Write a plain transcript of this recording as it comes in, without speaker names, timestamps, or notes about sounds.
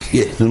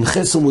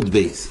ננחס עמוד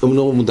בייס,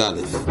 עמוד א',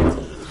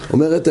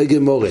 אומרת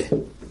הגמורה,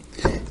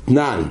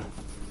 תנן,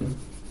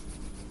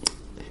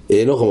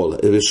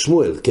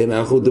 שמואל, כן,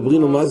 אנחנו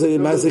מדברים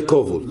מה זה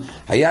קובול.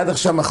 היה עד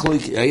עכשיו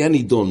היה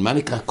נידון, מה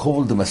נקרא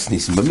קובול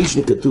דמסניסים?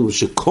 במשנה כתוב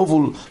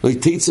שקובול לא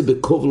יתייצא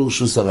בקובול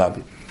רשוס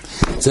הרבים.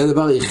 זה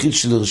הדבר היחיד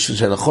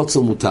של החוצר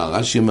מותר.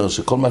 רש"י אומר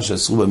שכל מה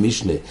שאסרו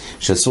במשנה,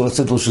 שאסור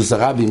לצאת רשוס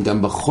הרבים,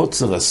 גם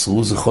בחוצר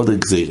אסרו, זה חודר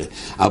גזירה.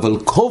 אבל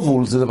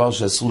קובול זה דבר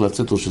שאסור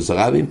לצאת רשוס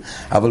הרבים,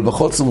 אבל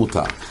בחוצר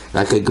מותר.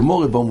 רק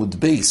הגמורה בעמוד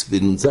בייס,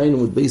 בנ"ז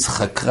עמוד בייס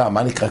חקרה,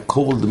 מה נקרא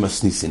קובול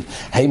דמסניסין?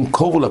 האם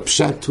קובול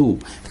הפשט הוא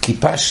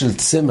כיפה של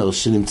צמר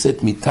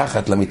שנמצאת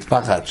מתחת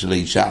למטפחת של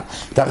האישה,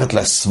 מתחת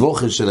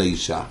לסבוכה של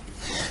האישה,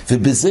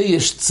 ובזה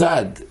יש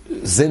צד,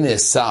 זה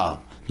נאסר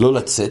לא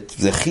לצאת,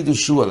 זה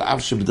חידושו על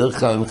אף שבדרך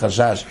כלל אין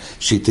חשש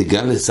שהיא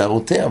תגע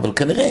לשערותיה, אבל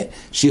כנראה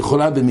שהיא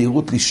יכולה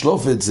במהירות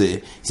לשלוף את זה,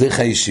 זה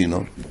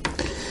חיישינו.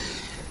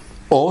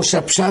 או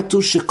שהפשט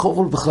הוא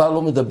שקובול בכלל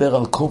לא מדבר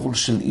על קובול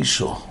של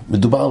אישו,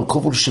 מדובר על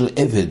קובול של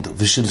עבד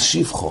ושל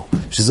שפחו,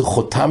 שזה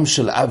חותם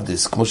של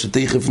עבדס, כמו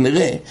שתכף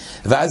נראה,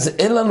 ואז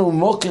אין לנו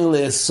מוקר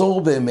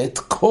לאסור באמת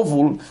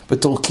קובול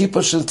בתור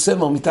כיפה של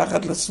צמר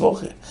מתחת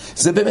לסבוכה.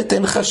 זה באמת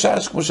אין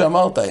חשש, כמו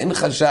שאמרת, אין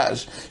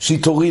חשש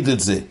שהיא תוריד את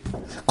זה.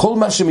 כל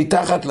מה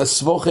שמתחת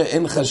לסבוכה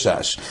אין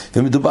חשש,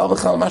 ומדובר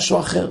בכלל על משהו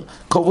אחר,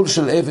 קובול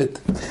של עבד.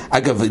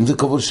 אגב, אם זה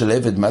קובול של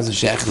עבד, מה זה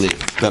שייך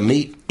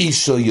לבמי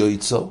אישו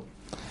יויצו?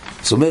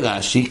 זאת אומרת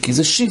רש"י, כי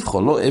זה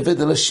שפחו, לא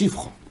עבד אלא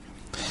שפחו.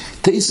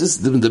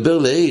 תייסס מדבר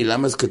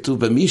למה זה כתוב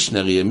במשנה,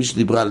 הרי מי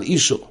שדיברה על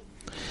אישו.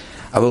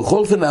 אבל בכל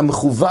אופן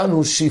המכוון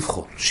הוא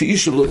שפחו,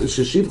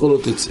 ששפחו לא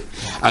תצא.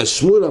 אז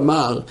שמואל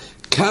אמר,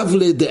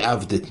 קבלה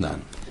דעבדתנן.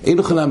 אין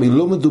לך נמי,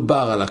 לא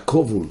מדובר על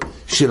הקובול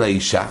של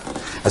האישה.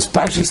 אז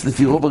פשטס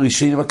לפי רוב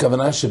הראשונים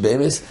הכוונה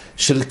שבאמת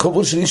של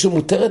קובול של אישה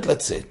מותרת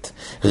לצאת.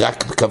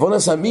 רק כוון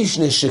עשה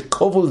משנה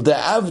שקובול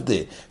דעבדה,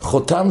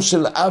 חותם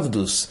של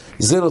עבדוס,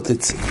 זה לא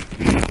תצא.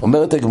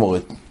 אומרת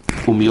הגמורת,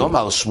 ומי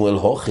אמר שמואל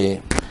הוכה?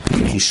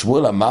 כי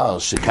שמואל אמר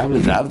שקבלה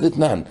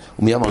דעבדתנן,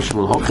 ומי אמר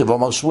שמואל הוכה?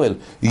 ואמר שמואל,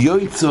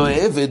 יויצו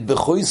העבד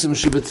בחויסם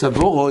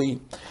שבצבורוי,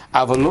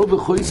 אבל לא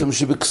בחויסם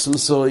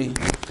שבכסוסוי.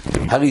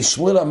 הרי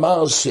שמואל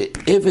אמר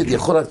שעבד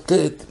יכול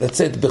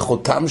לצאת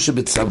בחותם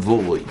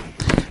שבצבורוי.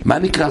 מה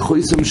נקרא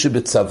חויסם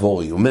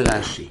שבצבורוי? אומר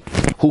רש"י,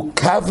 הוא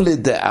קבלה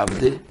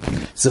דעבדה,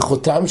 זה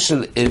חותם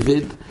של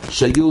עבד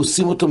שהיו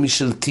עושים אותו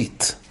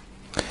משלטית.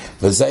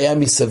 וזה היה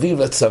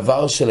מסביב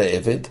לצוואר של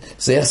העבד,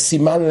 זה היה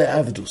סימן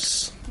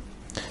לעבדוס.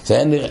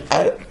 זה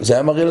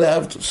היה מראה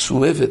לעבדוס,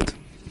 שהוא עבד.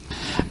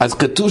 אז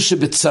כתוב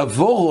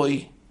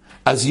שבצבורוי,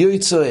 אז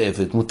יויצו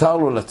העבד, מותר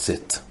לו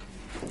לצאת.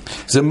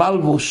 זה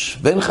מלבוש,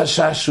 ואין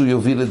חשש שהוא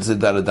יוביל את זה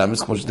דלת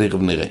אמס, כמו שתכף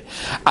נראה.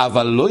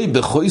 אבל לא היא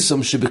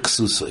בחויסום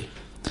שבכסוסוי.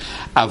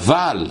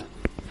 אבל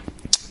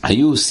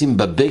היו עושים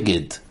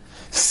בבגד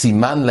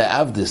סימן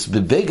לעבדס,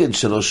 בבגד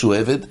שלו שהוא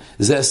עבד,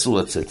 זה אסור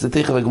לצאת. זה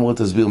תכף הגמורה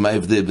תסביר מה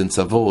ההבדל בין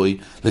צבורוי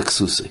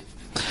לכסוסוי.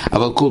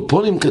 אבל כל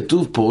פונים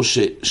כתוב פה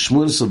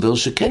ששמואל סובר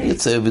שכן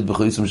יצא עבד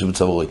בחויסום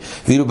שבצבורוי.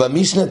 ואילו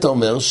במשנה אתה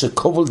אומר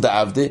שקובול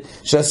דעבדה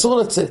שאסור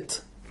לצאת.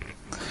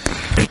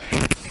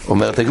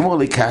 אומרת הגמור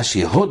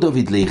לקשי, הו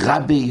דוד לי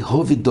רבי,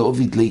 הובי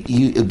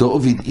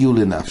דוד איו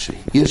לנפשי.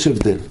 יש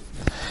הבדל.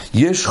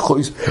 יש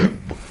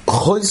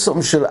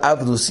חויסום של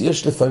עבדוס,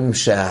 יש לפעמים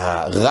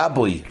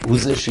שהרבוי הוא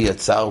זה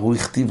שיצר, הוא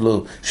הכתיב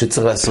לו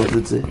שצריך לעשות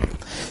את זה.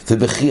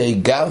 ובחיי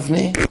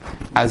גבנה,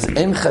 אז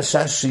אין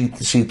חשש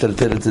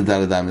שיטלטל את זה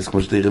דלת אמס,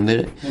 כמו שתכף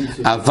נראה.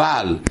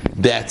 אבל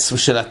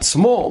של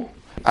עצמו,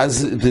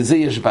 אז בזה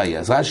יש בעיה.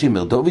 אז רש"י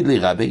אומר, דוד לי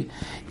רבי,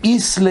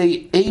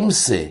 איסלי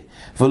אמסה,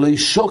 ולא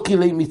ישוקי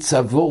לי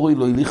מצבורוי,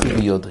 לא יליכו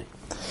ביודרי.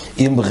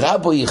 אם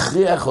רבו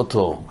יכריח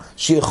אותו,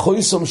 שיהיה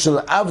חויסום של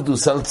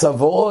עבדוס על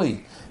צבורוי,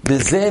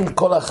 בזה אין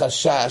כל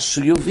החשש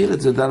שהוא יוביל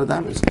את זה דלת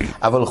אמס.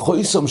 אבל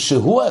חויסום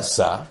שהוא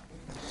עשה,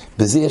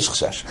 בזה יש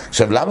חשש.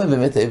 עכשיו, למה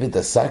באמת העבד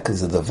עשה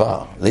כזה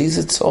דבר?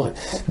 לאיזה צורך?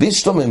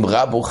 בישלום אם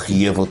רבו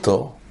חייב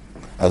אותו,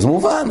 אז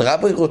מובן,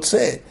 רבו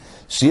רוצה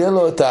שיהיה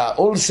לו את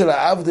העול של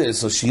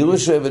העבדס, או שיראו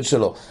שעבד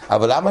שלו.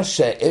 אבל למה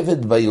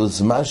שהעבד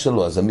ביוזמה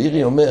שלו? אז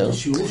אמירי אומר...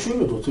 שיראו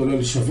שעבד, רוצה אולי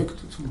לשווק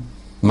את עצמו.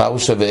 מה הוא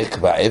שווק?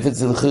 והעבד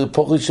זה לחיר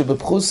פורי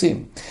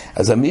שבפחוסים.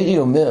 אז אמירי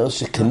אומר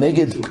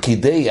שכנגד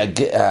פקידי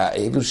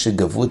אלו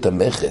שגבו את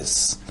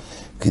המכס,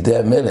 פקידי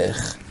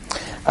המלך,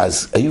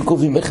 אז היו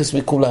גובים מכס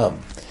מכולם.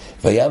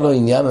 והיה לו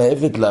עניין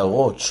לעבד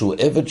להראות שהוא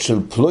עבד של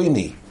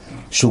פלויני,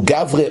 שהוא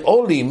גברי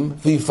עולים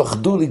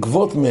ויפחדו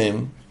לגבות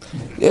מהם.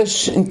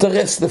 יש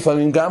אינטרס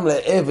לפעמים גם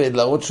לעבד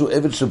להראות שהוא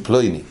עבד של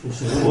פלויני.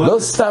 לא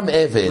סתם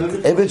עבד,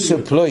 עבד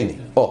של פלויני.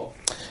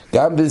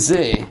 גם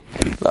בזה,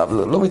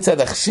 לא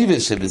מצד החשיבה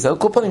שבזה, על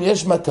כל פנים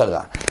יש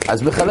מטרה.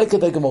 אז מחלק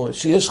את הגמורה,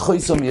 שיש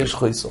חויסום, יש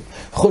חויסום.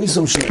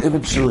 חויסום של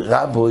עבד של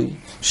רבוי,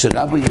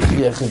 שרבוי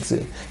יכריח את זה,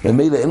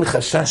 ומילא אין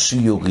חשש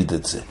שיוריד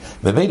את זה.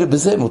 ומילא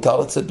בזה מותר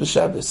לצאת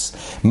בשבס.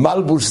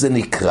 מלבוש זה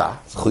נקרא,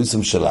 זה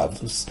חויסום של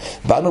עבדוס.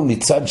 באנו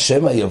מצד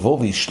שמא יבוא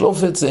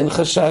וישלוף את זה, אין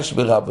חשש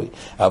ברבוי.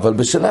 אבל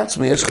בשל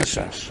עצמי יש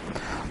חשש.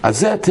 אז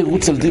זה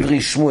התירוץ על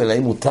דברי שמואל,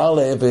 האם מותר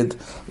לעבד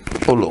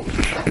או לא?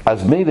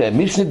 אז מילא,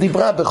 משנה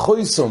דיברה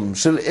בחויסום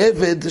של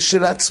עבד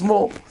של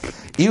עצמו,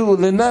 יהיו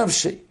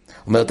לנבשי.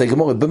 אומרת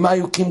הגמרא, במה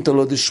יוקימתו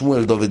לו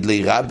דשמואל דוד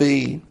לי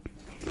רבי?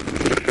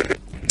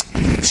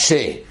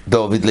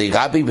 שדוד לי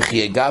רבי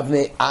בחיי גבנה,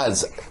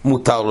 אז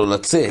מותר לו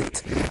לצאת.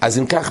 אז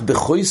אם כך,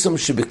 בחויסום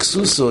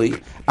שבקסוסוי,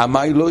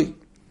 אמי לוי.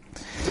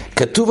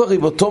 כתוב הרי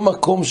באותו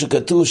מקום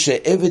שכתוב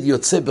שעבד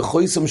יוצא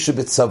בחויסום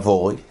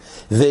שבצבורוי,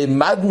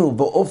 והעמדנו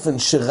באופן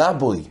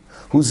שרבוי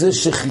הוא זה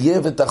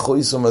שחייב את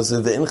החויסום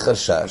הזה ואין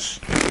חשש,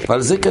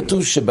 ועל זה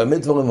כתוב שבמה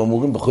דברים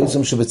אמורים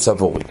בחויסום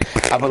שבצבורוי,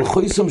 אבל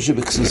חויסום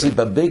שבקסוסי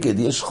בבגד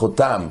יש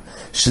חותם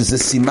שזה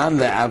סימן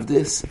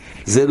לעבדס,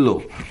 זה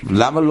לא.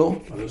 למה לא?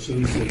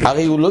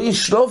 הרי הוא לא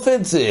ישלוף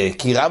את זה,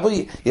 כי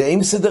רבי, אם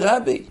סדר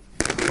רבי.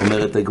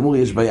 אומרת הגמור,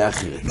 יש בעיה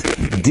אחרת.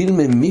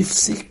 דילמה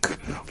מפסיק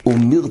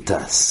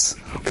ומרטס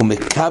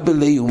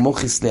ומקבלי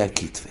ומוכיס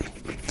להכתבי.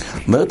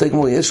 אומרת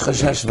הגמור, יש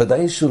חשש,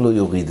 ודאי שהוא לא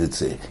יוריד את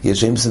זה,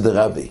 יש עם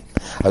סדר רבי,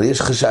 אבל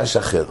יש חשש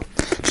אחר,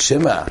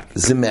 שמה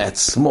זה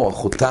מעצמו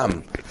החותם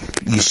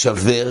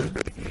יישבר,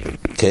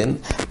 כן?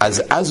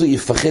 אז הוא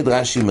יפחד,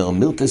 רש"י אומר,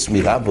 מרטס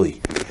מרבוי,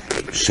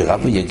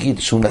 שרבוי יגיד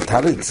שהוא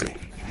נטל את זה,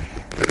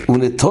 הוא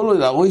נטול לו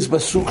להרויס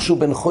בסוג שהוא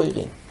בן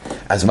חוירים.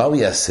 אז מה הוא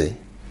יעשה?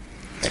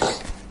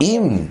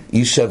 אם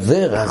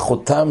יישבר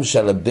החותם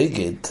של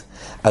הבגד,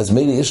 אז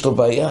מילא יש לו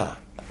בעיה,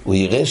 הוא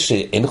יראה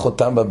שאין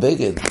חותם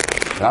בבגד,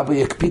 רבי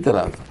יקפיד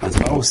עליו. אז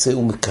מה הוא עושה?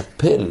 הוא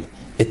מקפל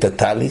את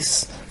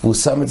הטליס והוא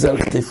שם את זה על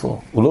כתפו,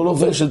 הוא לא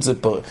לובש את זה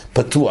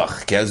פתוח,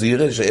 כי אז הוא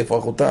יראה שאיפה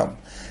החותם,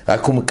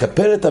 רק הוא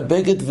מקפל את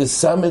הבגד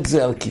ושם את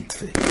זה על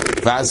כתפי.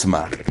 ואז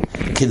מה?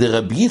 כדי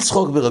רבי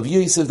יצחוק ורבי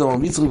יוסף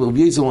דמר יצחוק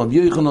ורבי יוסף ורבי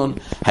יוחנן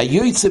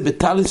היוצא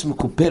בטליס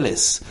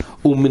מקופלס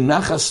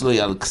ומנחס לו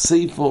על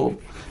כספו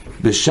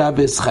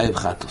בשבס חייב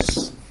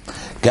חטוס.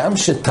 גם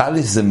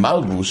שטליס זה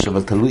מלבוש,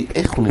 אבל תלוי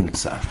איך הוא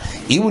נמצא.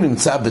 אם הוא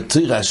נמצא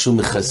בתירה שהוא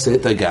מכסה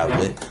את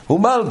הגברה, הוא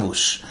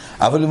מלבוש.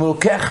 אבל אם הוא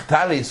לוקח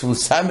טליס והוא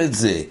שם את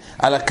זה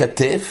על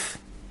הכתף,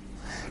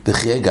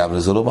 בחיי גברה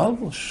זה לא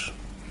מלבוש.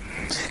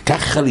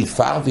 קח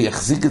חליפה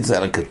ויחזיק את זה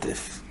על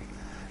הכתף.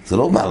 זה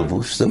לא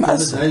מלבוש, זה מסה.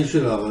 זה בתאי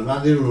שלו, אבל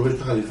מה אם הוא לובש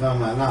את החליפה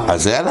מעליו?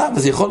 אז זה עליו,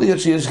 אז יכול להיות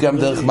שיש גם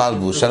דרך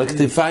מלבוש, על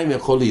הכתפיים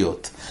יכול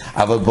להיות.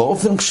 אבל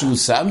באופן כשהוא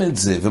שם את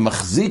זה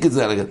ומחזיק את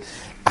זה על הכתף,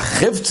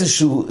 החפצה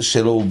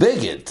שלו הוא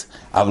בגד,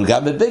 אבל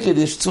גם בבגד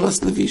יש צורה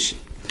סלבישי.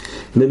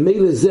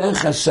 ממילא זה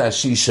החשש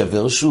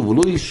שישבר שוב, הוא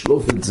לא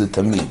ישלוף את זה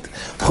תמיד.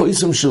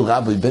 חויסום של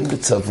רבי, בין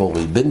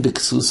בצבורי, בין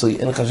בקסוסוי,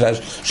 אין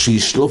חשש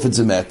שישלוף את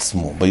זה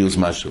מעצמו,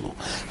 ביוזמה שלו.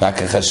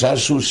 רק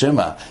החשש הוא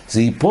שמה,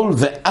 זה ייפול,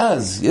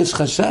 ואז יש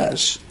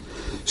חשש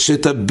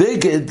שאת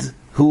הבגד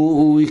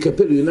הוא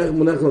יקפל, הוא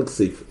מונח על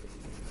כסף.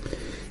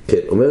 כן,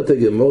 אומרת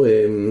הגמור,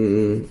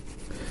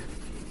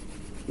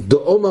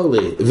 דאמר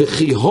לי,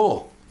 וכי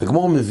הו,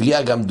 הגמור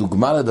מביאה גם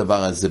דוגמה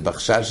לדבר הזה,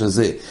 בחשש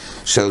הזה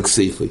של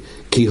כספי.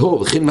 כי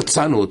הו, וכן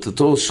מצאנו את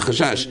אותו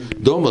חשש,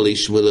 דאמר לי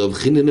שמואל רב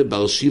חנינא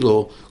בר שילה,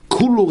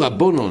 כולו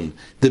רבונון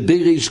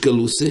דבי ריש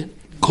גלוסה,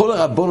 כל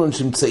הרבונון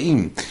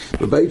שנמצאים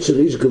בבית של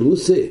ריש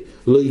גלוסה,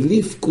 לא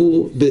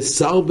יליפקו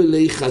בשר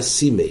בלי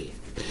חסימי,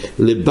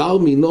 לבר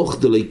מינוך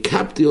דלי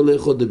קפטי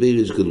הולך עוד דבי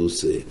ריש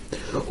גלוסה.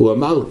 הוא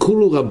אמר,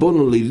 כולו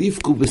רבונון לא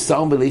יליפקו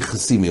בשר בלי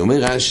חסימי. אומר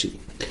רש"י,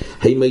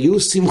 הם היו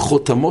עושים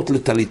חותמות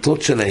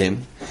לטליתות שלהם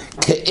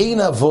כאין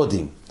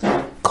עבודים.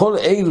 כל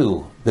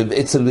אלו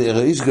אצל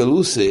ריש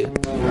גלוסה,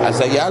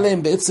 אז היה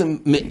להם בעצם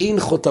מעין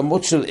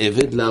חותמות של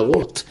עבד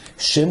להראות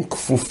שהם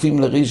כפופים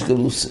לריש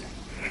גלוסה.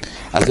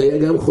 אז היה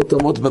גם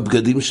חותמות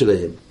בבגדים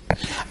שלהם.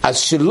 אז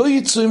שלא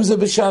יצאו עם זה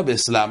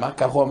בשבס. למה?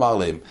 כך הוא אמר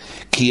להם.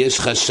 כי יש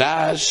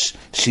חשש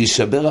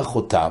שישבר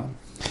החותם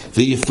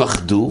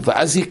ויפחדו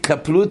ואז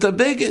יקפלו את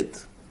הבגד.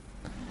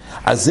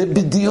 אז זה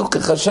בדיוק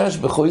החשש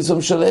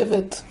בחויסום של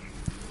עבד.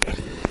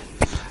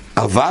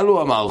 אבל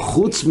הוא אמר,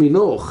 חוץ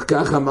מנוך,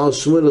 כך אמר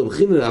שמואל רב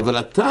חנינא, אבל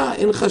אתה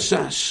אין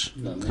חשש.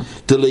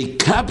 תלוי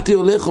קפטי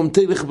הולך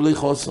ומתלך בלי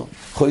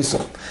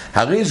חויסום.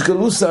 הריש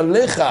גלוסה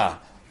עליך,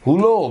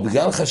 הוא לא,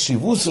 בגלל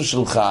חשיבוסו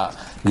שלך,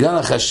 בגלל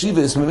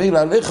החשיבס, ממילא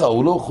עליך,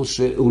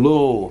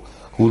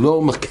 הוא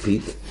לא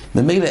מקפיד.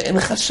 ממילא אין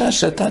חשש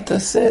שאתה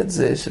תעשה את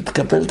זה,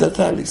 שתקפל את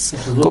הטליס.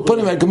 כל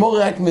פעמים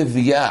הגמור רק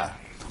מביאה,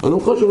 אבל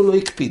הוא חושב שהוא לא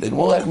יקפיד,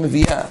 הגמור רק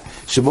מביאה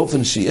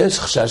שבאופן שיש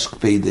חשש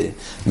קפידה,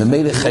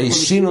 ממילא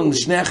חיישינו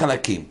משני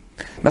החלקים.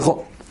 נכון.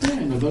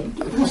 כן, אבל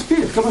הוא מספיק,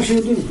 כמה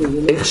שיודעים.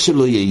 איך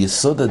שלא יהיה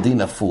יסוד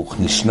הדין הפוך,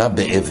 נשנה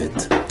בעבד.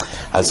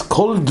 אז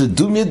כל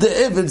דומיה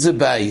דעבד זה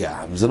בעיה,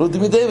 זה לא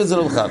דומיה דעבד, זה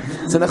לא בכלל.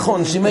 זה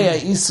נכון, שאם היה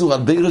איסור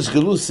על בי ריש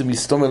גלוסה,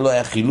 מסתום לא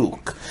היה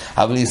חילוק.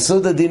 אבל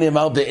יסוד הדין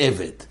נאמר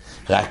בעבד.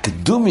 רק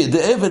דומיה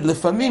דעבד,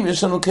 לפעמים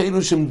יש לנו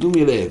כאילו שהם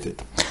דומיה לעבד.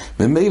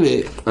 ממילא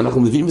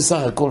אנחנו מביאים בסך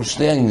הכל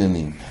שני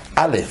העניינים.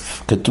 א',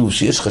 כתוב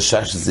שיש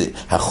חשש שזה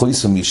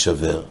החויסום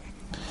יישבר,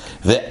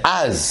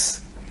 ואז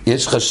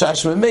יש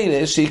חשש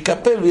ממילא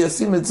שיקפל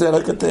וישים את זה על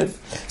הכתף.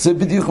 זה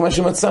בדיוק מה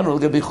שמצאנו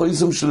לגבי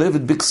חויסום של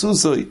עבד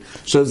בקסוסוי,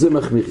 שעל זה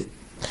מחמירים.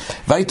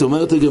 והיית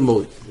אומרת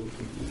הגמור,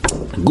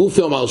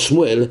 גופי אמר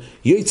שמואל,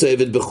 יוצא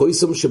עבד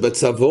בחויסום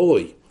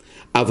שבצבורוי,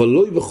 אבל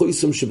לא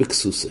בחויסום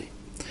שבקסוסוי.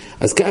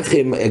 אז כך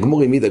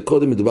הגמור העמידה,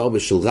 קודם מדובר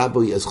בשל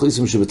רבי, אז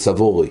חויסם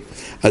שבצבורוי,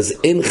 אז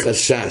אין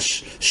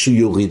חשש שהוא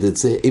יוריד את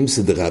זה, אם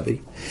זה דרבי,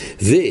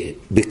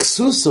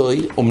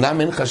 ובקסוסוי,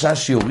 אמנם אין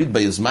חשש שיוריד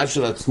ביוזמה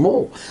של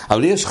עצמו,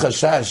 אבל יש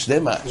חשש,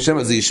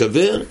 שמה זה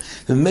יישבר,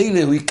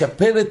 ומילא הוא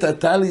יקפל את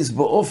הטליס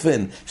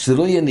באופן שזה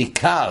לא יהיה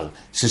ניכר,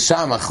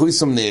 ששם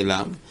החויסם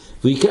נעלם,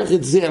 והוא ייקח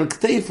את זה על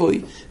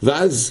כתפוי,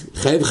 ואז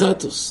חייב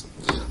חטוס.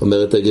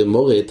 אומרת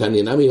הגמורה,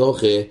 תעניינה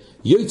מהוכה,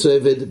 יוצא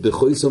עבד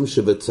בחויסם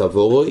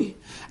שבצבורוי,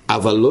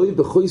 אבל לא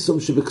בחויסם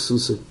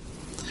שבקסוסוי.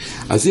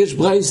 אז יש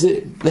ברייזה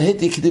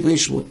להדיק דברי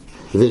שמואל.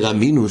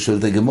 ורמינו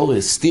של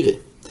הגמורה סתירה.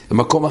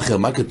 במקום אחר,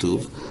 מה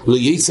כתוב? לא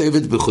יצא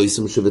עבד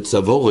בחויסם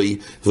שבצבורוי,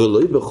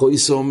 ולא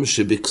בחויסם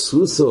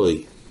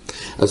שבקסוסוי.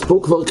 אז פה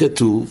כבר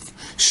כתוב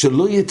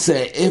שלא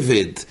יצא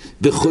עבד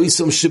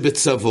בחויסם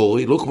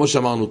שבצבורוי, לא כמו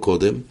שאמרנו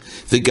קודם,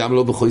 וגם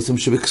לא בחויסם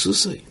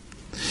שבקסוסוי.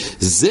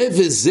 זה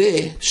וזה,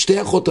 שתי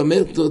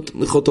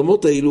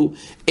החותמות האלו,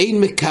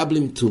 אין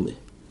מקבלים תומה.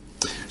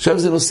 עכשיו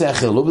זה נושא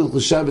אחר, לא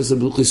בלכות שבס, זה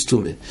בלכות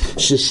תומה.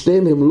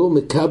 ששתיהם הם לא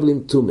מקבלים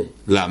תומה.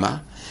 למה?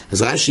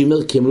 אז רש"י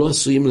אומר, כי הם לא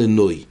עשויים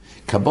לנוי.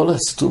 קבלה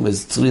תומה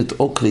זה צריך להיות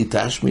או כלי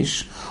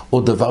תשמיש,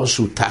 או דבר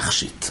שהוא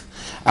תכשיט.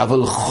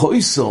 אבל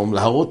חויסום,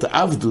 להראות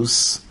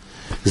עבדוס,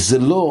 זה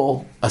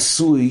לא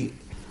עשוי,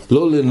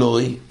 לא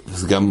לנוי,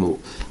 אז גם לא.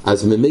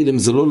 אז ממילא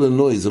זה לא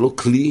לנוי, זה לא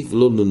כלי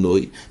ולא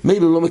לנוי,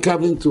 מילא לא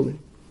מקבלים תומה.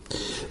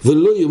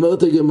 ולא יאמר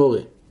את הגמורה.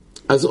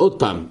 אז עוד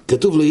פעם,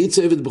 כתוב לא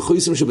יצא עבד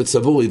בחויסם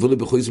שבצבורוי ולא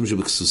בחויסם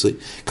שבקסוסוי.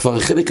 כבר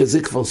החלק הזה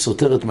כבר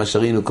סותר את מה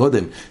שראינו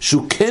קודם,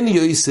 שהוא כן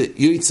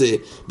יצא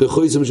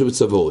בחויסם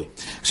שבצבורוי.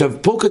 עכשיו,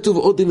 פה כתוב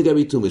עוד דין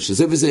לגבי תומה,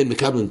 שזה וזה אין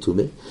מקבלים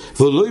תומה,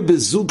 ולא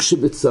בזוג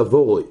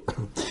שבצבורוי.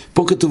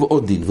 פה כתוב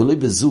עוד דין, ולא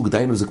בזוג,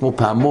 דיינו זה כמו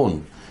פעמון.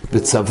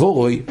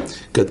 בצבורוי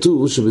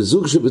כתוב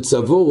שבזוג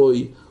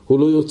שבצבורוי הוא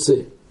לא יוצא.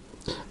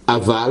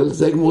 אבל,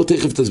 זה הגמור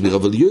תכף תסביר,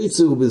 אבל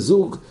יוצא הוא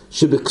בזוג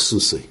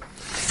שבקסוסוי.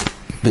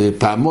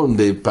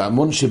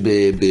 בפעמון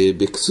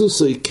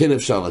שבקסוסוי כן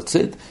אפשר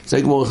לצאת, זה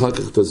הגמור אחר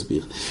כך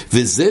תסביר.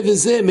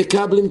 וזה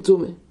מקבלים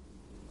תומה.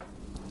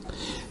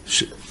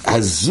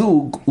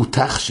 הזוג הוא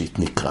תכשיט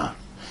נקרא.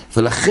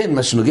 ולכן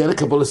מה שנוגע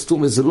לקבלת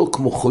תומה זה לא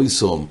כמו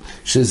חויסום,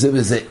 שזה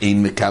וזה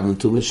אין מקבלים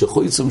תומה,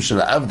 שחויסום של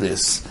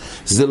האבדס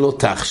זה לא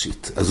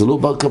תכשיט, אז זה לא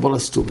בר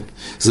קבלת תומה,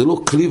 זה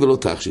לא כלי ולא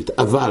תכשיט,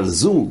 אבל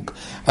זוג,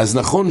 אז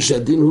נכון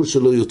שהדין הוא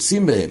שלא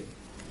יוצאים מהם,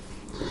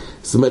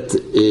 זאת אומרת,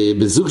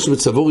 בזוג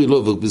שבצבורי לא,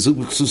 ובזוג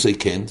בקסוסי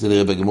כן, זה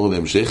נראה בגמור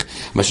בהמשך,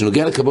 מה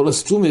שנוגע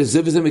לקבלת תומה,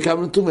 זה וזה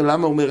מקבלים תומה,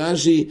 למה אומר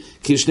רש"י?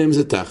 כי שניהם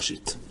זה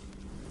תכשיט.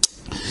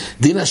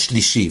 דין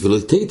השלישי, ולא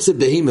תצא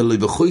בהם אלא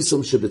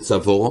בחויסום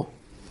שבצבורו,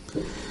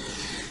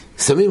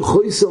 שמים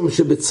חויסום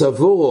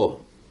שבצבורו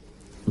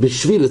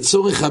בשביל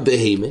לצורך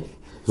הבהמה,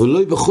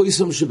 ולא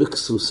בחויסום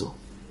שבקסוסו.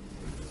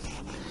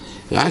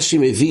 רש"י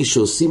מביא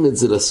שעושים את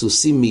זה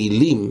לסוסים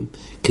מעילים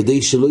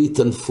כדי שלא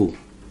יתנפו.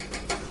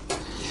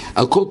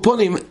 על כל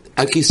פונים,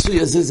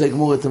 הכיסוי הזה זה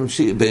הגמור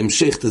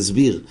בהמשך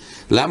תסביר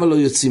למה לא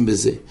יוצאים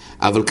בזה.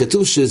 אבל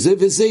כתוב שזה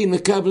וזה אם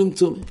מקבלים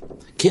תומה.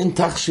 כן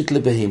תכשיט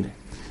לבהמה.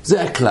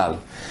 זה הכלל.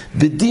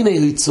 בדין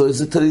היצוא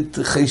זה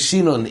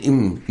חיישינון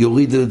אם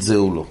יורידו את זה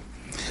או לא.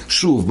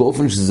 שוב,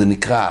 באופן שזה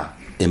נקרא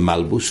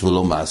מלבוש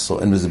ולא מעשו,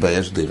 אין בזה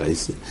בעיה של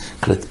דרייסה.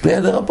 כלפי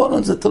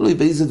הדרבנון זה תלוי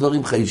באיזה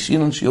דברים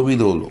חיישינון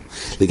שיורידו או לא.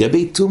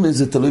 לגבי תומה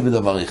זה תלוי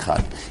בדבר אחד.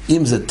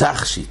 אם זה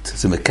תכשיט,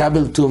 זה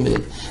מקבל תומה,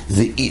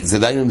 זה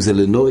דיינו אם זה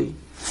לנוי,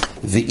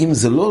 ואם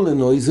זה לא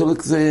לנוי,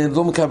 זה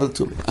לא מקבל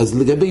תומה. אז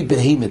לגבי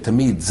בהמה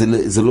תמיד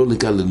זה לא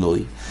לגל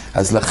לנוי,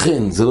 אז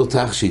לכן זה לא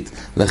תכשיט,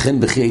 לכן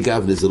בחיי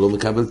גבלה זה לא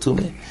מקבל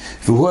תומה.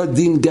 והוא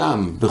הדין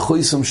גם,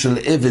 בחויסום של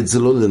עבד זה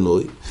לא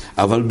לנוי,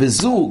 אבל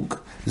בזוג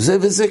זה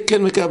וזה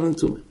כן מקבל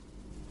תומה.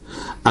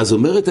 אז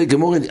אומרת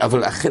הגמור,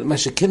 אבל מה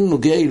שכן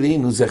נוגע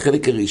אלינו זה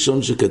החלק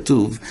הראשון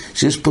שכתוב,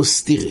 שיש פה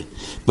סתירה.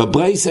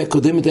 בברייסה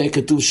הקודמת היה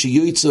כתוב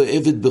שיוצא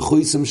עבד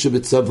בחויסם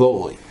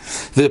שבצבורוי.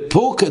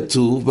 ופה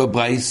כתוב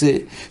בברייסה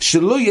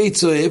שלא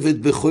יוצא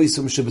עבד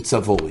בחויסם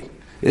שבצבורוי.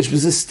 יש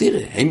בזה סתירה.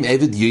 האם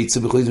עבד יוצא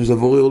בחויסם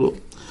שבצבורוי או לא?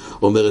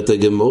 אומרת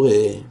הגמור,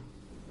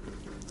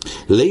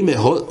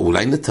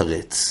 אולי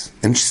נתרץ,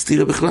 אין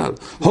סתירה בכלל.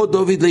 הו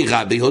דוד לי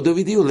רבי, הו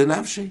דוד יהיו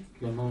לנפשי.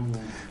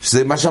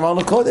 שזה מה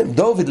שאמרנו קודם,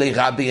 דוד לי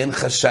רבי אין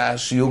חשש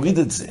שיוריד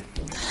את זה.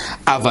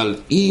 אבל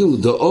יהיו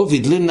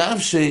דוד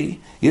לנפשי,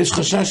 יש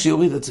חשש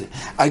שיוריד את זה.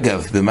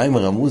 אגב,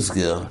 במיימר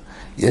המוסגר,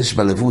 יש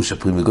בלבוש,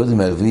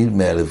 הפרימגודים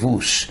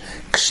מהלבוש,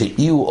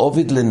 כשיהיו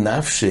עובד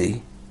לנפשי,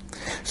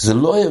 זה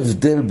לא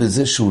ההבדל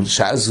בזה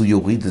שאז הוא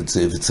יוריד את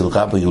זה, ואצל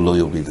רבי הוא לא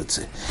יוריד את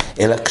זה.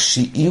 אלא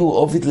כשיהיו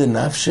עובד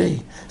לנפשי,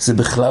 זה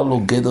בכלל לא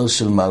גדר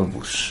של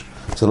מלבוש.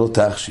 זה לא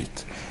תכשיט.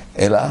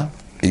 אלא,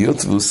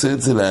 היות והוא עושה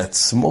את זה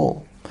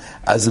לעצמו,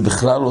 אז זה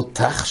בכלל לא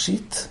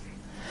תכשיט,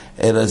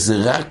 אלא זה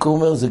רק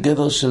אומר, זה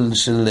גדר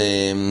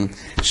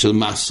של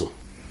מסו.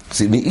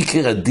 זה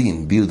מעיקר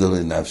הדין, ביודו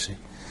לנפשי.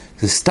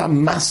 זה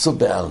סתם מסו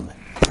בעלמה.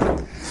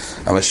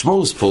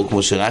 המשמעות פה,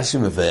 כמו שרש"י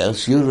מבאר,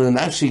 שיהיו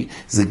לנפשי,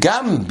 זה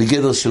גם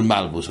בגדר של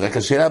מלבוש, רק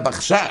השאלה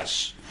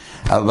בחשש.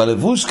 אבל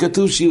בלבוש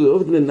כתוב שיהיו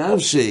עובד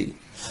לנפשי,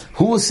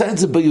 הוא עושה את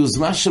זה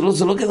ביוזמה שלו,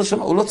 זה לא גדר שם,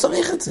 הוא לא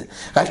צריך את זה.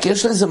 רק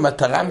יש לו איזו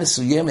מטרה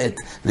מסוימת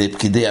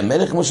לפקידי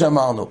המלך, כמו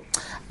שאמרנו.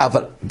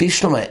 אבל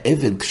בשלום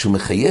העבד, כשהוא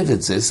מחייב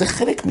את זה, זה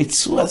חלק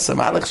מצורה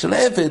המהלך של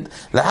העבד,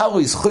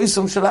 להרויס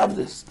חויסום של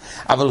עבדס.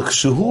 אבל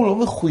כשהוא לא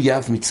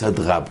מחויב מצד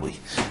רבי,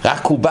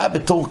 רק הוא בא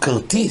בתור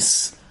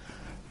כרטיס,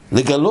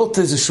 לגלות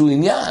איזשהו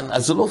עניין,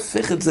 אז הוא לא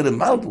הופך את זה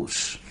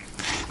למלבוש.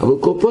 אבל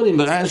קורפונים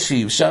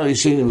ברש"י, אפשר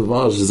ישנים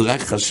ובמר שזה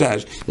רק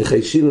חשש,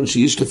 לחיישינון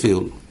שיש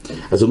לפעול.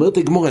 אז אומרת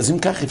הגמור, אז אם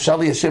כך אפשר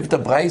ליישב את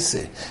הברייסה,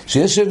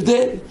 שיש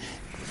הבדל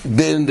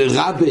בין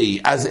רבי,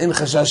 אז אין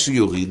חשש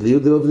שיוריד,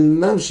 ליהודי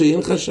ובנינם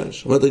שאין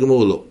חשש. אומרת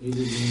הגמור לא.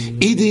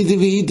 אידי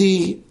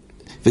ואידי,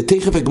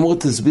 ותכף הגמור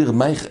תסביר,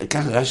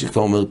 ככה רש"י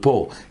כבר אומר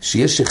פה,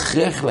 שיש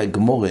הכרח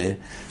לגמור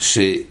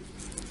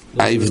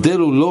שההבדל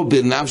הוא לא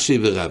בין נפשי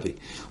ורבי.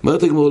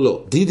 אומרת הגמור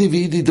לא, דידי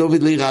ואידי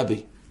דוד לי רבי.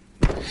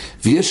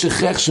 ויש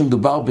הכרח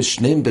שמדובר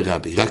בשניהם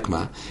ברבי, רק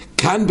מה?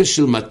 כאן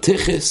בשל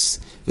מתחס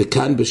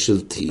וכאן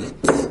בשל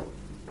תית.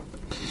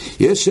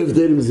 יש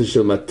הבדל אם זה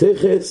של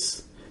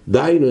מתחס,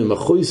 דיינו עם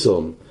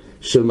החויסום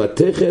של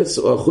מתחס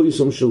או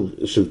החויסום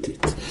של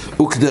תית.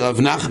 וכדי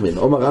רב נחמן,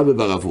 אומר רבי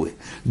ברבוי,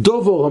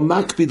 דובור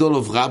המקפיד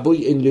עליו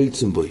רבוי אין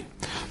יועצים בוי.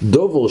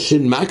 דובור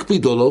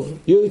שמקפיד עליו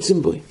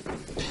יועצים בוי.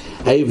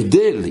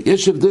 ההבדל,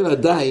 יש הבדל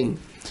עדיין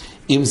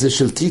אם זה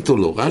של תית או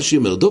לא. רש"י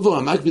אומר, דובר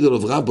המקפיד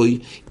עליו רבוי,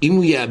 אם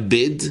הוא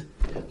יאבד,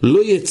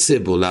 לא יצא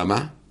בו.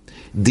 למה?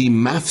 די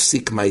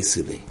מפסיק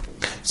מייסלי.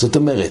 זאת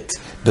אומרת,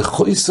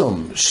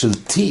 בחויסום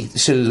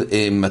של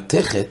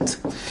מתכת,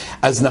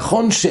 אז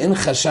נכון שאין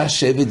חשש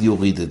שעבד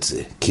יוריד את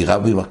זה, כי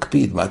רבי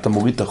מקפיד, מה אתה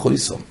מוריד את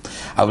החויסום?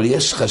 אבל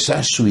יש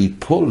חשש שהוא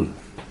ייפול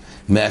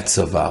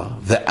מהצוואר,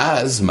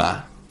 ואז מה?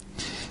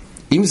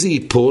 אם זה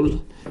ייפול,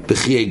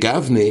 בחיי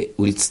גבנה,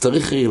 הוא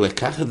יצטרך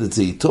לקחת את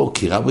זה איתו,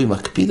 כי רבי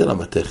מקפיד על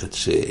המתכת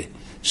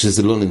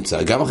שזה לא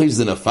נמצא. גם אחרי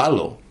שזה נפל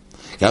לו,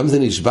 גם זה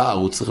נשבר,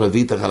 הוא צריך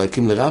להביא את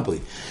החלקים לרבי.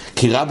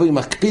 כי רבי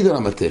מקפיד על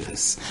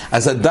המתכס.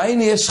 אז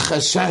עדיין יש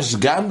חשש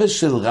גם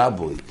בשל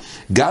רבי.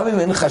 גם אם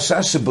אין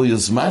חשש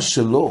שביוזמה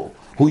שלו,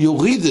 הוא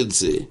יוריד את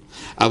זה.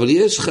 אבל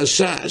יש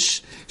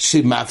חשש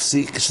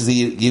שמפסיק, שזה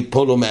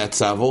ייפול לו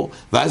מהצוואר,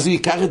 ואז הוא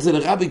ייקח את זה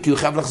לרבי, כי הוא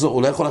חייב לחזור,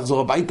 הוא לא יכול לחזור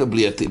הביתה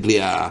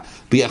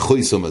בלי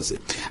החויסום הזה.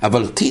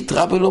 אבל תית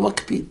רבי לא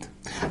מקפיד.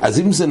 אז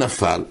אם זה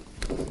נפל,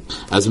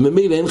 אז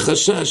ממילא אין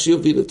חשש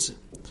שיוביל את זה.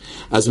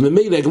 אז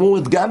ממילא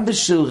הגמורת גם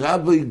בשל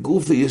רבי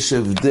גופה יש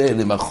הבדל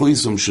עם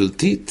החויסום של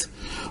תית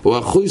או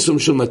החויסום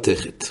של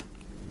מתכת.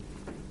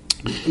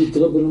 בתית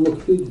רבי לא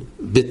מקפיד.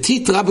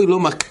 בתית רבי לא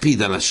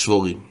מקפיד על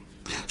השבורים.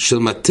 של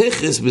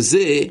מתכס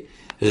בזה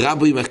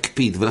רבי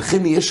מקפיד,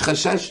 ולכן יש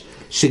חשש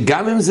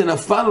שגם אם זה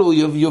נפל הוא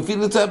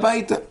יוביל את זה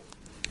הביתה.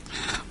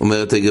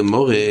 אומרת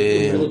הגמורת,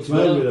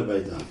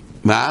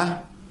 מה?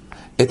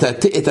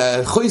 את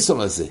החויסום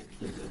הזה.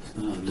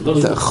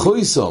 את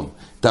החויסום.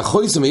 את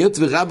החויסום, היות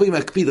ורבי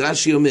מקפיד,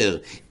 רש"י אומר,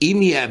 אם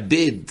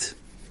יאבד,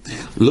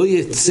 לא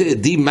יצא,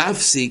 די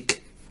מפסיק,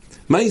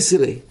 מה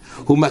יסלה?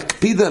 הוא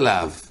מקפיד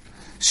עליו,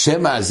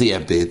 שמה זה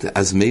יאבד,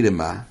 אז מילא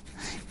מה?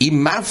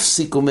 אם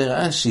מפסיק, אומר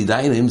רש"י,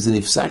 דיינו, אם זה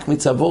נפסק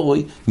מצווארו,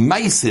 מה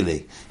יסלה?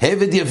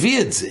 העבד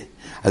יביא את זה.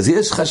 אז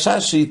יש חשש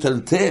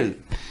שיטלטל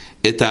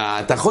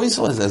את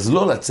החויסום הזה, אז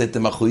לא לצאת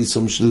עם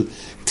החויסום של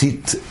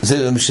תית,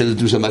 זה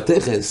של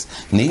מתכס,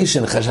 יש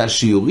חשש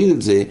שיוריד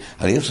את זה,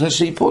 אבל יש חשש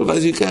שיפול,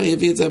 ואז יקר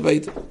יביא את זה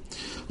הביתה.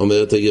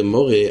 אומרת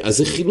הגמורה, אז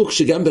זה חילוק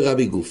שגם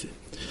ברבי גופה.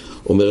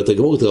 אומרת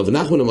הגמורה, רב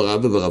נחמן אומר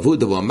רבי ברבוי,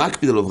 דבר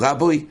המקפיד עליו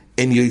רבוי,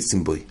 אין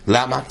יועצים בוי.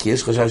 למה? כי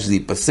יש חשש שזה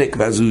ייפסק,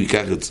 ואז הוא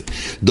ייקח את זה.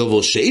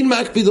 דבר שאין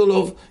מקפיד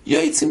עליו,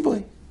 יועצים בוי.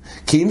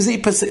 כי אם זה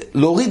ייפסק,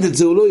 להוריד את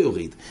זה הוא לא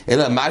יוריד,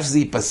 אלא מה שזה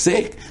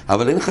ייפסק,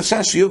 אבל אין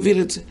חשש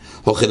שיוביל את זה.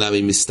 הוכנה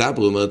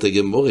ממסתבר, אומרת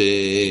הגמורה,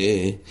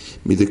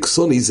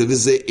 מדקסוני זה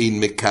וזה אין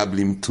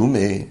מקבלים תומה.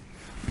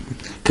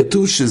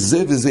 כתוב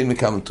שזה וזה אין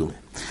מקבלים תומה.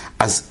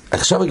 אז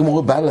עכשיו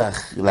הגמורה בא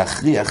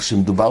להכריח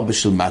שמדובר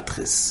בשל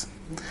מתחס.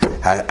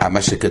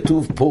 מה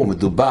שכתוב פה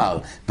מדובר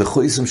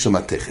בחויסום של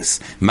מתחס.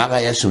 מה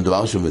ראיה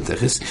שמדובר של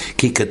מתחס?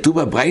 כי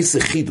כתוב בברייסה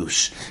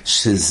חידוש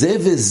שזה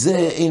וזה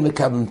אין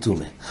מקבלים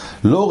תומה.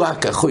 לא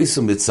רק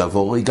החויסום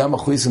בצווארו, גם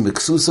החויסום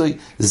בכסוסוי,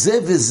 זה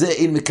וזה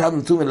אין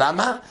מקבלים תומה.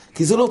 למה?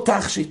 כי זה לא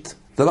תכשיט.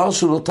 דבר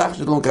שהוא לא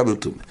תכשיט לא מקבל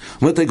תומה.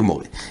 אומרת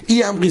הגמורה,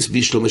 אי אמריס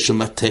בישלומה של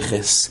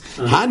מתחס,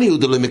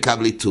 הניעוד לא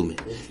מקבל תומה.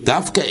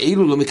 דווקא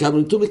אילו לא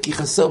מקבלים תומה כי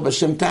חסר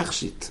בשם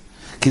תכשיט.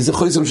 כי זה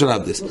חויסום של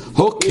עבדס.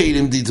 הו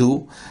כלים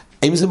דידו,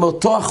 אם זה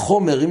מאותו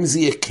החומר, אם זה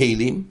יהיה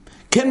כלים,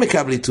 כן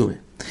מקבלי תומה.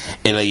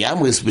 אלא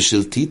ימריס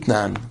בשל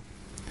תיתנן,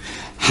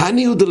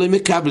 הניעוד לא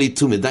מקבלי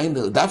תומה,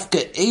 דווקא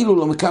אילו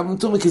לא מקבלי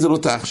תומה, כי זה לא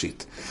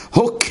תכשיט.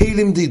 הו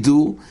כלים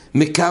דידו,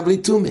 מקבלי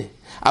תומה.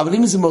 אבל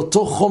אם זה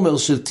מאותו חומר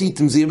של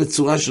תית, אם זה יהיה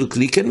בצורה של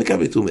כלי, כן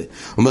מקבלי תומה.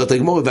 אומרת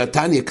הגמורה,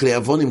 והתניא, כלי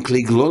אבונים,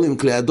 כלי גלולים,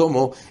 כלי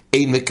אדומו,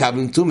 אין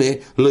מקבלים תומה,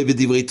 לא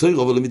בדברי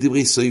תורה, אבל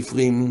מדברי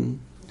סופרים.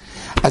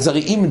 אז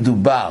הרי אם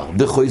מדובר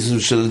בחויסום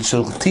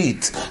של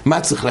תית,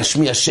 מה צריך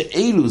להשמיע?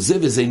 שאילו זה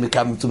וזה אם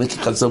מקבל תומה כי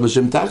חסר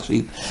בשם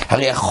תכשיט.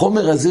 הרי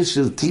החומר הזה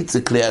של תית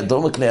זה כלי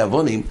אדום וכלי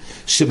אבונים,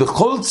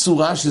 שבכל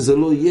צורה שזה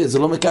לא יהיה, זה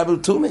לא מקבל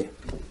תומה.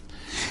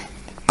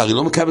 הרי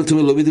לא מקבל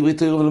תומר לא מדברי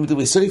תורה ולא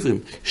מדברי ספרים.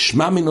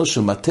 שמע מינו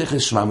של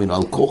מתכת, שמע מינו.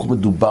 על כוח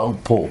מדובר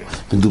פה.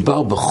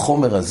 מדובר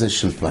בחומר הזה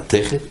של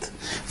מתכת,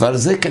 ועל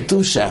זה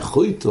כתוב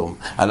שהחוי תום,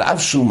 על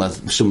אף שהוא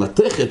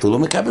מתכת, הוא לא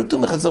מקבל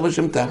תומר חזר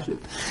בשם תכשיט.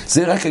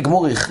 זה רק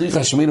הגמור הכריח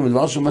השמינו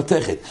מדבר של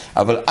מתכת.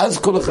 אבל אז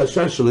כל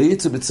החשש שלא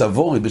יצא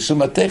בצבורי בשם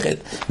מתכת,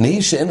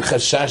 נהי שאין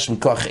חשש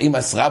מכוח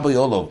אימס רבי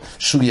אולוב,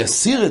 שהוא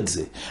יסיר את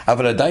זה.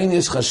 אבל עדיין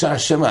יש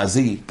חשש שמה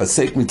זה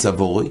ייפסק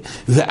מצבורי,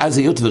 ואז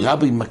היות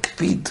ורבי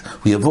מקפיד,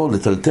 הוא יבוא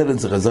לטלטל את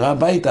זה חזרה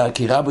הביתה,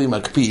 כי רבי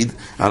מקפיד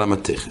על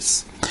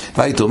המתכס.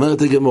 והיית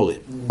אומרת הגמורה,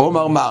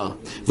 אומר מר,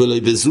 ולא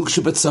בזוג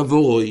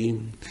שבצבורוי,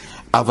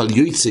 אבל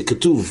יוצא,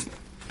 כתוב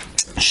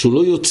שהוא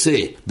לא יוצא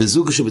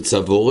בזוג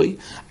שבצבורוי,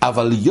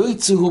 אבל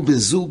יוצא הוא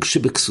בזוג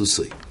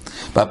שבקסוסי.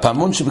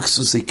 והפעמון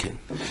שבקסוסי כן.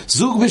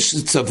 זוג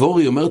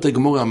בצבורוי, אומרת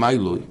הגמורה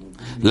המיילוי,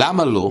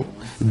 למה לא?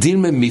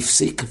 דין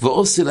ממפסיק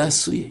ועושה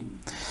לעשויה.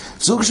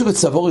 זוג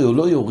שבצבורוי הוא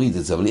לא יוריד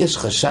את זה, אבל יש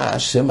חשש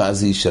שמה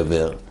זה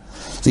יישבר,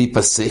 זה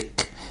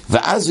ייפסק,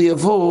 ואז הוא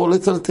יבוא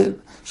לטלטל.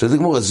 שאת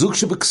הגמורה, זוג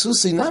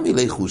שבקסוס אינם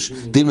אילי חוש,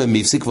 דין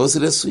ממפסיק ועושה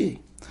לעשויה.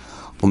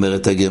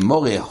 אומרת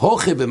הגמורה,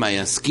 הוכה במאי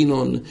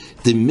עסקינון,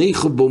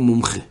 דמייכו בו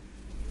מומחה.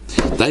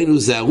 דיינו,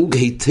 זה הרוג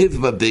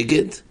היטב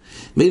בבגד,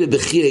 מילא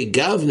בחיי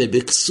גבנה,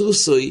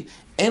 בקסוסוי,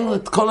 אין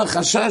את כל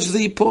החשש זה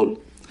ייפול.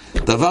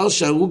 דבר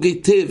שהרוג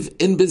היטב,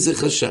 אין בזה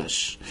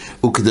חשש.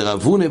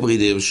 וכדרבון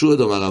אברידי יבשוע,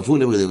 דומר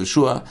רבון אברידי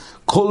יבשוע,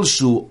 כל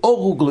שהוא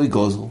אורוג לא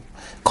יגוזר.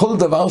 כל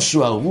דבר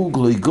שהוא הרוג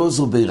לא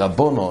יגוזר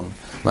ברבונון,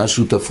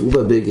 משהו תפרו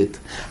בבגד,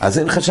 אז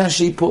אין חשש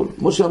שיפול.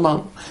 כמו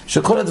שאמרנו,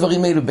 שכל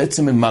הדברים האלו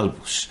בעצם הם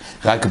מלבוש,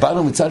 רק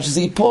באנו מצד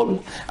שזה ייפול,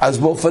 אז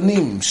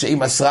באופנים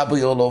שאם אסרה בו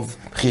יורלוב,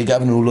 אחי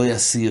גבנו הוא לא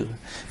יסיר,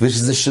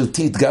 ושזה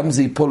שלטית, גם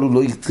זה ייפול הוא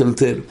לא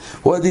יתקלטל.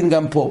 הוא הדין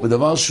גם פה,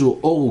 בדבר שהוא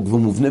אורוג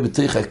ומובנה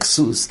בתוך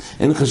הכסוס,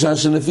 אין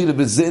חשש שנביא,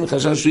 ובזה אין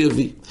חשש שהוא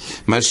יביא.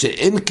 מה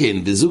שאין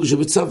כן בזוג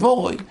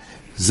שבצבורוי,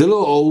 זה לא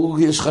אורוג,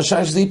 יש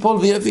חשש שזה ייפול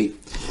ויביא.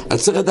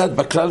 אז צריך לדעת,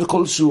 בכלל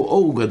כלשהו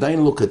אורוג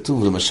עדיין לא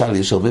כתוב. למשל,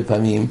 יש הרבה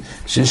פעמים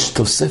שיש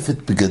תוספת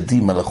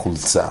בגדים על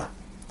החולצה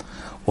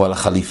או על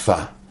החליפה.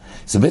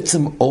 זה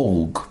בעצם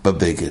אורוג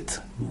בבגד.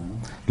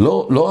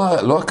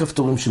 לא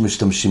הכפתורים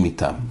שמשתמשים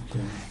איתם,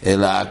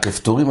 אלא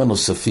הכפתורים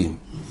הנוספים,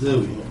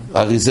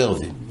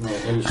 הרזרבים.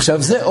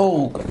 עכשיו זה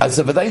אורוג, אז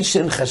זה ודאי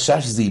שאין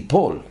חשש שזה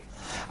ייפול,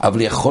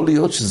 אבל יכול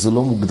להיות שזה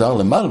לא מוגדר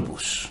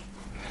למלבוש,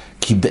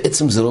 כי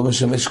בעצם זה לא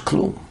משמש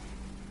כלום.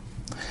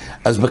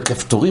 אז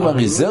בכפתורים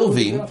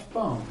הרזרבים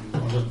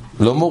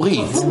לא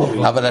מוריד,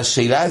 אבל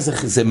השאלה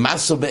זה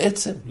מסו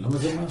בעצם,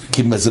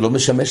 כי זה לא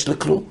משמש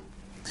לכלום.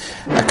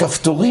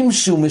 הכפתורים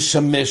שהוא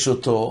משמש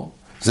אותו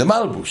זה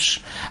מלבוש,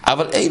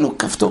 אבל אילו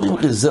כפתורים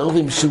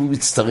רזרבים שהוא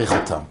מצטרך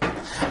אותם,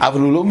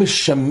 אבל הוא לא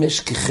משמש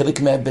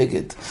כחלק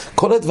מהבגד.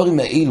 כל הדברים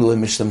האלו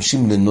הם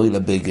משתמשים לנוי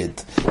לבגד,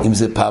 אם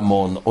זה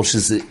פעמון או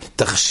שזה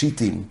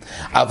תכשיטים,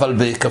 אבל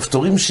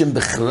בכפתורים שהם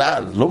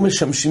בכלל לא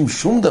משמשים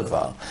שום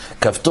דבר,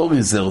 כפתור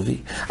רזרבי,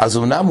 אז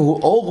אמנם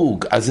הוא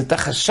אורוג, אז את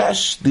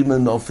החשש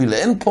דימנופיל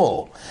אין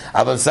פה,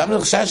 אבל שם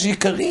לחשש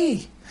עיקרי.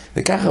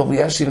 וככה רבי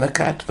ישי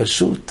נקט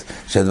פשוט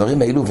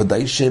שהדברים האלו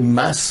ודאי שהם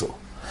מסו.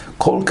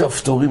 כל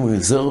כפתורים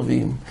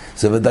רזרביים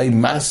זה ודאי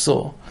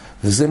מסו,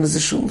 וזה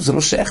שום, זה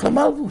לא שייך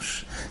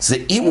למלבוש. זה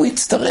אם הוא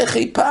יצטרך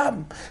אי פעם,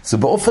 זה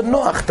באופן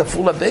נוח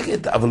תפור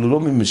לבגד, אבל הוא לא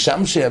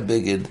ממשם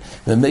שהבגד,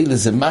 ומילא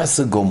זה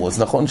מסה גומו.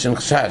 אז נכון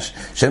שנחשש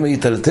שמה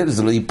יטלטל,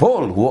 זה לא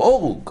ייפול, הוא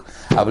אורוג,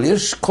 אבל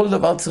יש כל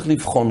דבר צריך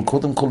לבחון,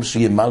 קודם כל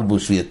שיהיה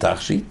מלבוש ויהיה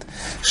תכשיט.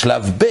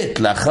 שלב ב',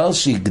 לאחר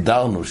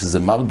שהגדרנו שזה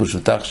מלבוש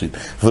ותכשיט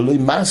ולא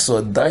מסו,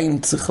 עדיין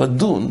צריך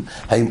לדון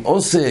האם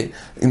עושה,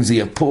 אם זה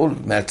יפול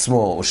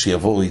מעצמו או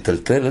שיבוא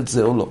ויטלטל את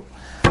זה או לא.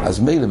 אז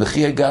מילא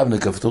בכי אגב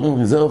לכפתורים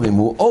רזרבים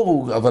הוא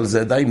אורוג, אבל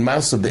זה עדיין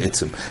מסו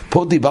בעצם.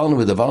 פה דיברנו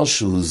בדבר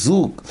שהוא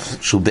זוג,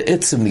 שהוא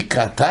בעצם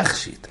נקרא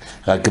תכשיט,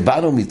 רק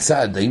באנו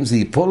מצד האם זה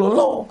ייפול או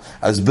לא.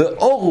 אז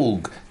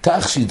באורוג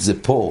תכשיט זה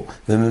פה,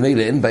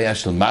 וממילא אין בעיה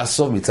של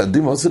מסו, מצד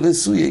דימו עושה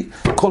לסויי,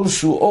 כל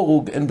שהוא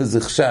אורוג אין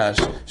בזה חשש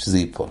שזה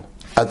ייפול.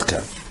 עד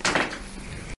כאן.